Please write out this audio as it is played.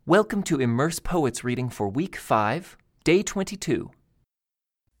Welcome to Immerse Poets reading for Week 5, Day 22.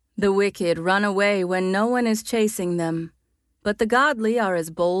 The wicked run away when no one is chasing them, but the godly are as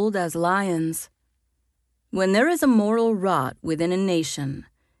bold as lions. When there is a moral rot within a nation,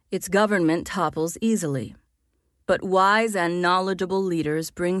 its government topples easily. But wise and knowledgeable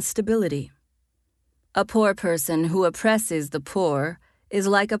leaders bring stability. A poor person who oppresses the poor is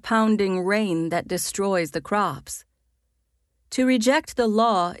like a pounding rain that destroys the crops. To reject the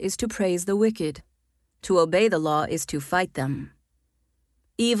law is to praise the wicked. To obey the law is to fight them.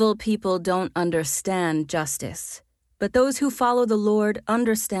 Evil people don't understand justice, but those who follow the Lord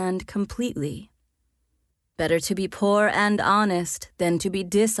understand completely. Better to be poor and honest than to be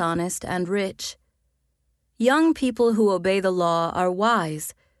dishonest and rich. Young people who obey the law are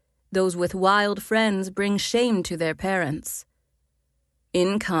wise. Those with wild friends bring shame to their parents.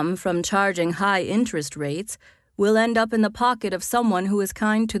 Income from charging high interest rates will end up in the pocket of someone who is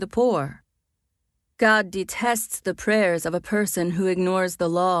kind to the poor. God detests the prayers of a person who ignores the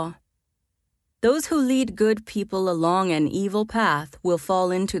law. Those who lead good people along an evil path will fall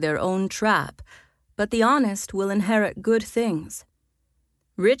into their own trap, but the honest will inherit good things.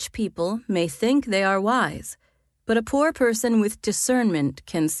 Rich people may think they are wise, but a poor person with discernment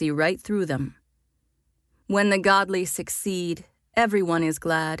can see right through them. When the godly succeed, everyone is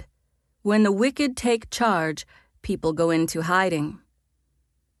glad. When the wicked take charge, people go into hiding.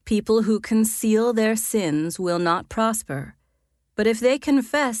 People who conceal their sins will not prosper, but if they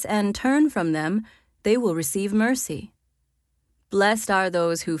confess and turn from them, they will receive mercy. Blessed are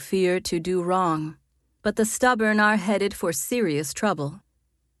those who fear to do wrong, but the stubborn are headed for serious trouble.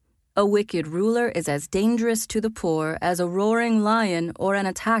 A wicked ruler is as dangerous to the poor as a roaring lion or an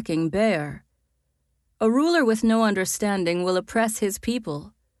attacking bear. A ruler with no understanding will oppress his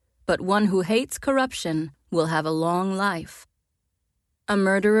people, but one who hates corruption will have a long life. A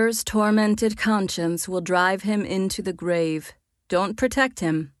murderer's tormented conscience will drive him into the grave. Don't protect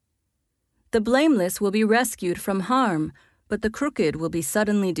him. The blameless will be rescued from harm, but the crooked will be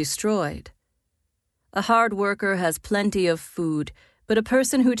suddenly destroyed. A hard worker has plenty of food, but a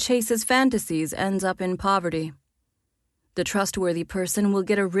person who chases fantasies ends up in poverty. The trustworthy person will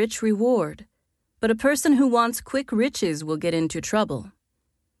get a rich reward, but a person who wants quick riches will get into trouble.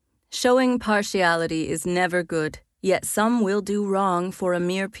 Showing partiality is never good, yet some will do wrong for a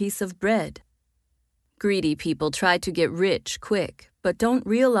mere piece of bread. Greedy people try to get rich quick, but don't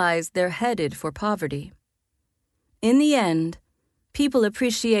realize they're headed for poverty. In the end, people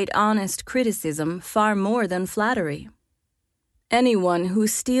appreciate honest criticism far more than flattery. Anyone who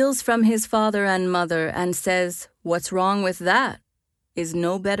steals from his father and mother and says, "What's wrong with that?" is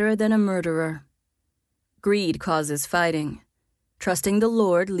no better than a murderer. Greed causes fighting. Trusting the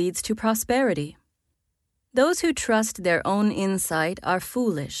Lord leads to prosperity. Those who trust their own insight are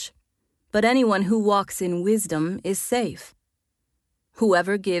foolish, but anyone who walks in wisdom is safe.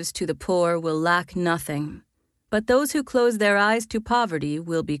 Whoever gives to the poor will lack nothing, but those who close their eyes to poverty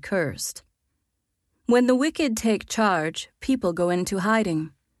will be cursed. When the wicked take charge, people go into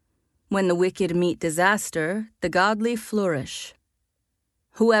hiding. When the wicked meet disaster, the godly flourish.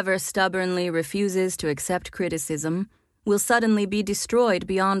 Whoever stubbornly refuses to accept criticism will suddenly be destroyed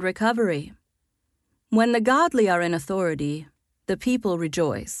beyond recovery. When the godly are in authority, the people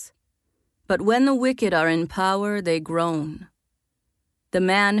rejoice. But when the wicked are in power, they groan. The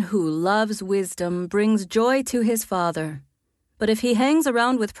man who loves wisdom brings joy to his father, but if he hangs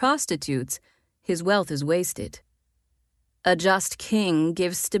around with prostitutes, his wealth is wasted. A just king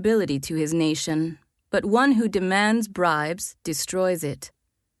gives stability to his nation, but one who demands bribes destroys it.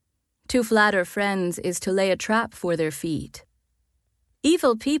 To flatter friends is to lay a trap for their feet.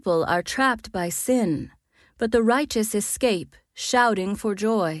 Evil people are trapped by sin, but the righteous escape, shouting for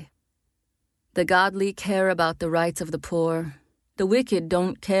joy. The godly care about the rights of the poor. The wicked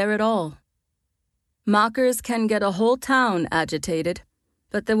don't care at all. Mockers can get a whole town agitated,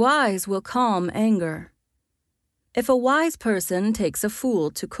 but the wise will calm anger. If a wise person takes a fool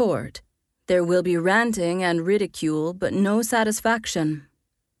to court, there will be ranting and ridicule, but no satisfaction.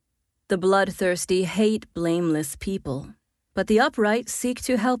 The bloodthirsty hate blameless people, but the upright seek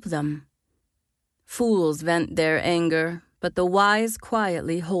to help them. Fools vent their anger, but the wise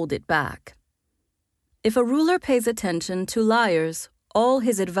quietly hold it back. If a ruler pays attention to liars, all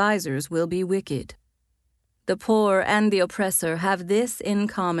his advisers will be wicked. The poor and the oppressor have this in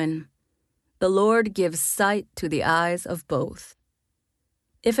common: the Lord gives sight to the eyes of both.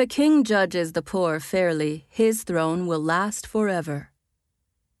 If a king judges the poor fairly, his throne will last forever.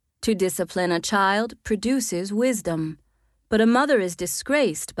 To discipline a child produces wisdom, but a mother is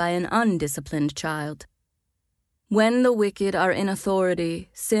disgraced by an undisciplined child. When the wicked are in authority,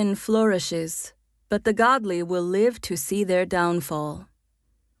 sin flourishes, but the godly will live to see their downfall.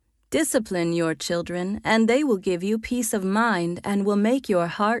 Discipline your children, and they will give you peace of mind and will make your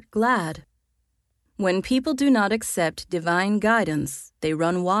heart glad. When people do not accept divine guidance, they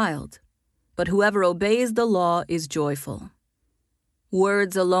run wild, but whoever obeys the law is joyful.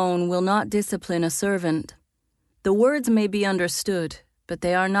 Words alone will not discipline a servant. The words may be understood, but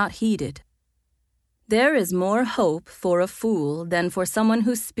they are not heeded. There is more hope for a fool than for someone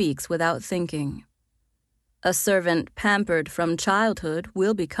who speaks without thinking. A servant pampered from childhood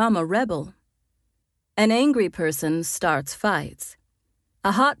will become a rebel. An angry person starts fights.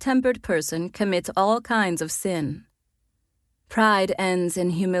 A hot-tempered person commits all kinds of sin. Pride ends in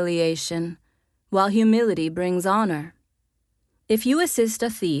humiliation, while humility brings honor. If you assist a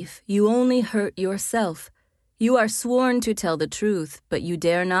thief, you only hurt yourself. You are sworn to tell the truth, but you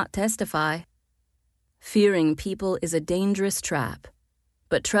dare not testify. Fearing people is a dangerous trap,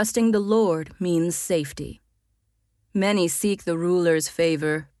 but trusting the Lord means safety. Many seek the ruler's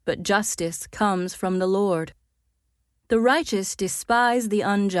favor, but justice comes from the Lord. The righteous despise the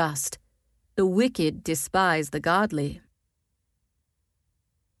unjust. The wicked despise the godly.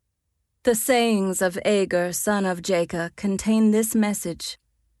 The sayings of Agur, son of Jacob, contain this message.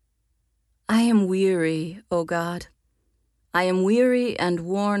 I am weary, O God. I am weary and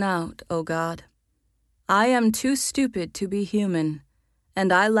worn out, O God. I am too stupid to be human,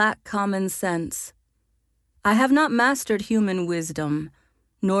 and I lack common sense. I have not mastered human wisdom,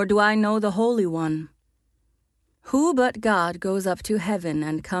 nor do I know the Holy One. Who but God goes up to heaven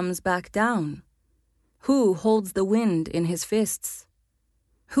and comes back down? Who holds the wind in his fists?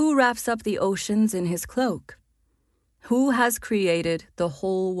 Who wraps up the oceans in his cloak? Who has created the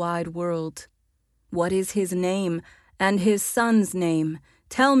whole wide world? What is his name and his son's name?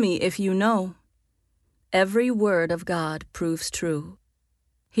 Tell me if you know. Every word of God proves true.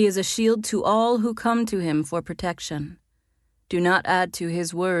 He is a shield to all who come to him for protection. Do not add to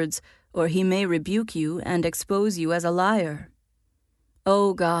his words, or he may rebuke you and expose you as a liar.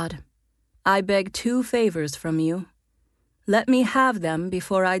 O God, I beg 2 favors from you. Let me have them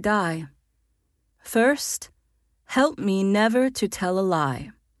before I die. First, help me never to tell a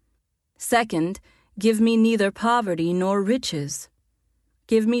lie. Second, give me neither poverty nor riches.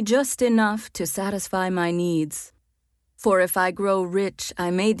 Give me just enough to satisfy my needs. For if I grow rich, I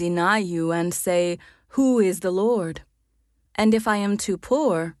may deny you and say, Who is the Lord? And if I am too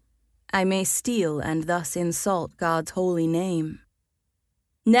poor, I may steal and thus insult God's holy name.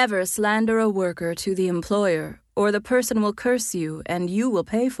 Never slander a worker to the employer, or the person will curse you, and you will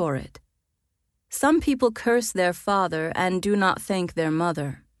pay for it. Some people curse their father and do not thank their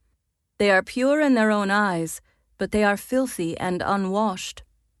mother. They are pure in their own eyes, but they are filthy and unwashed.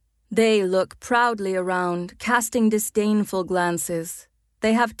 They look proudly around, casting disdainful glances.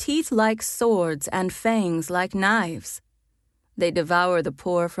 They have teeth like swords and fangs like knives. They devour the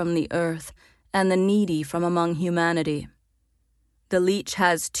poor from the earth and the needy from among humanity. The leech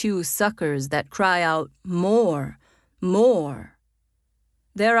has 2 suckers that cry out, More, more.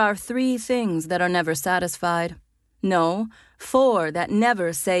 There are 3 things that are never satisfied. No, 4 that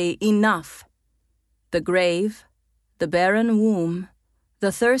never say enough. The grave, the barren womb,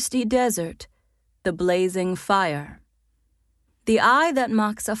 the thirsty desert, the blazing fire. The eye that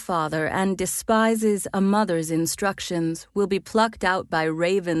mocks a father and despises a mother's instructions will be plucked out by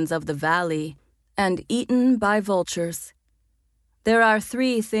ravens of the valley and eaten by vultures. There are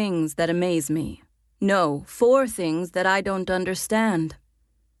 3 things that amaze me. No, 4 things that I don't understand.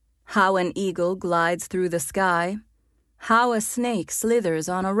 How an eagle glides through the sky, how a snake slithers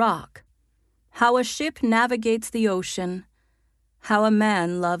on a rock, how a ship navigates the ocean, how a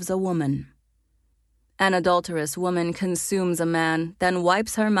man loves a woman. An adulterous woman consumes a man, then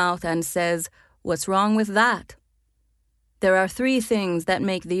wipes her mouth and says, What's wrong with that? There are 3 things that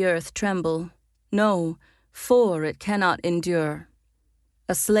make the earth tremble. No, 4 it cannot endure.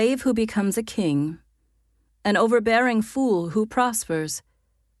 A slave who becomes a king, an overbearing fool who prospers,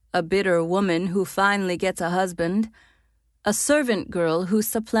 a bitter woman who finally gets a husband, a servant girl who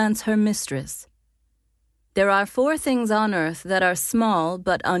supplants her mistress. There are 4 things on earth that are small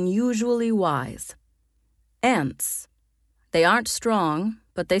but unusually wise. Ants. They aren't strong,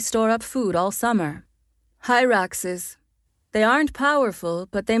 but they store up food all summer. Hyraxes. They aren't powerful,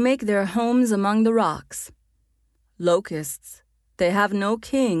 but they make their homes among the rocks. Locusts. They have no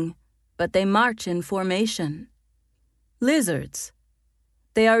king, but they march in formation. Lizards.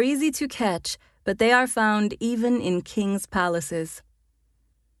 They are easy to catch, but they are found even in kings' palaces.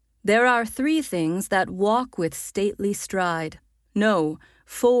 There are 3 things that walk with stately stride. No,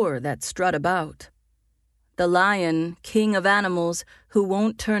 4 that strut about. the lion, king of animals, who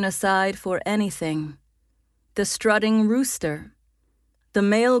won't turn aside for anything, the strutting rooster, the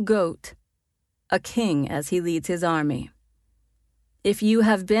male goat, a king as he leads his army. If you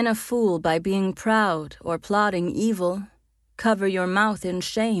have been a fool by being proud or plotting evil, cover your mouth in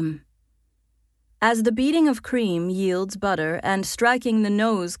shame. As the beating of cream yields butter and striking the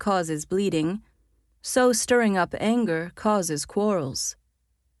nose causes bleeding, so stirring up anger causes quarrels.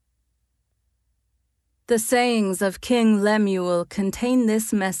 The sayings of King Lemuel contain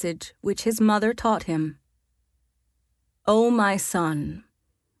this message which his mother taught him. O my son,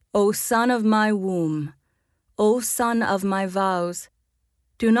 O son of my womb, O son of my vows,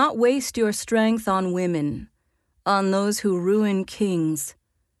 do not waste your strength on women, on those who ruin kings.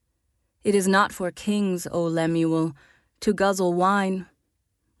 It is not for kings, O Lemuel, to guzzle wine.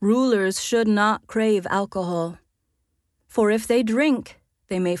 Rulers should not crave alcohol. For if they drink,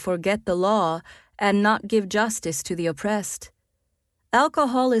 they may forget the law and not give justice to the oppressed.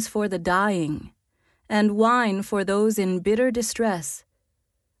 Alcohol is for the dying, and wine for those in bitter distress.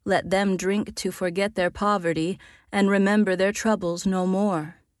 Let them drink to forget their poverty and remember their troubles no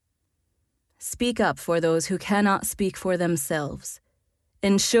more. Speak up for those who cannot speak for themselves.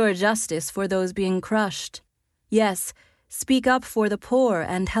 Ensure justice for those being crushed. Yes, speak up for the poor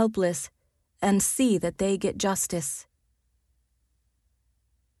and helpless, and see that they get justice.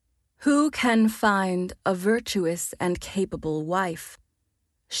 Who can find a virtuous and capable wife?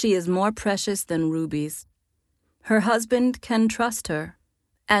 She is more precious than rubies. Her husband can trust her,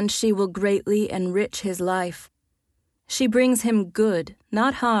 and she will greatly enrich his life. She brings him good,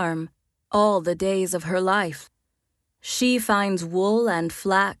 not harm, all the days of her life. She finds wool and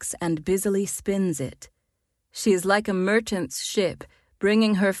flax and busily spins it. She is like a merchant's ship,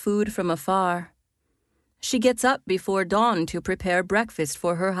 bringing her food from afar. She gets up before dawn to prepare breakfast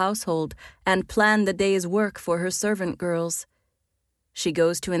for her household and plan the day's work for her servant girls. She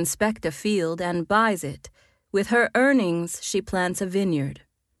goes to inspect a field and buys it. With her earnings, she plants a vineyard.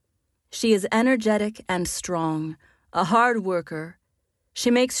 She is energetic and strong, a hard worker. She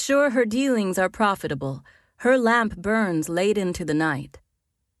makes sure her dealings are profitable. Her lamp burns late into the night.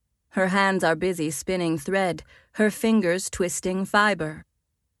 Her hands are busy spinning thread, her fingers twisting fiber.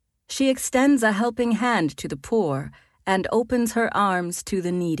 She extends a helping hand to the poor and opens her arms to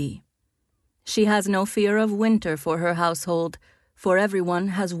the needy. She has no fear of winter for her household, for everyone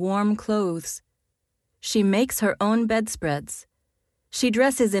has warm clothes. She makes her own bedspreads. She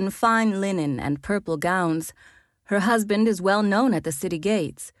dresses in fine linen and purple gowns. Her husband is well known at the city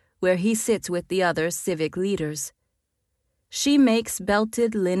gates, where he sits with the other civic leaders. She makes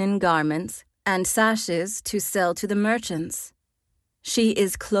belted linen garments and sashes to sell to the merchants. She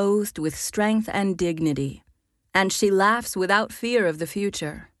is clothed with strength and dignity, and she laughs without fear of the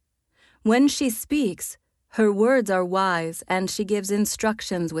future. When she speaks, her words are wise, and she gives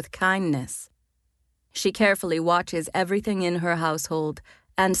instructions with kindness. She carefully watches everything in her household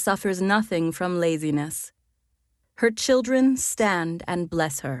and suffers nothing from laziness. Her children stand and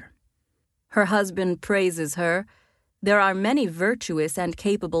bless her. Her husband praises her. There are many virtuous and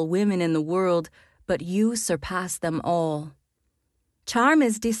capable women in the world, but you surpass them all. Charm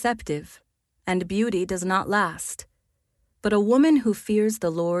is deceptive, and beauty does not last. But a woman who fears the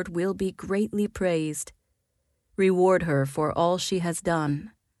Lord will be greatly praised. Reward her for all she has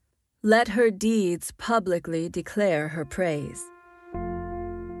done. Let her deeds publicly declare her praise.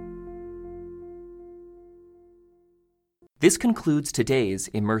 This concludes today's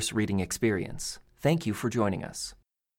Immerse Reading Experience. Thank you for joining us.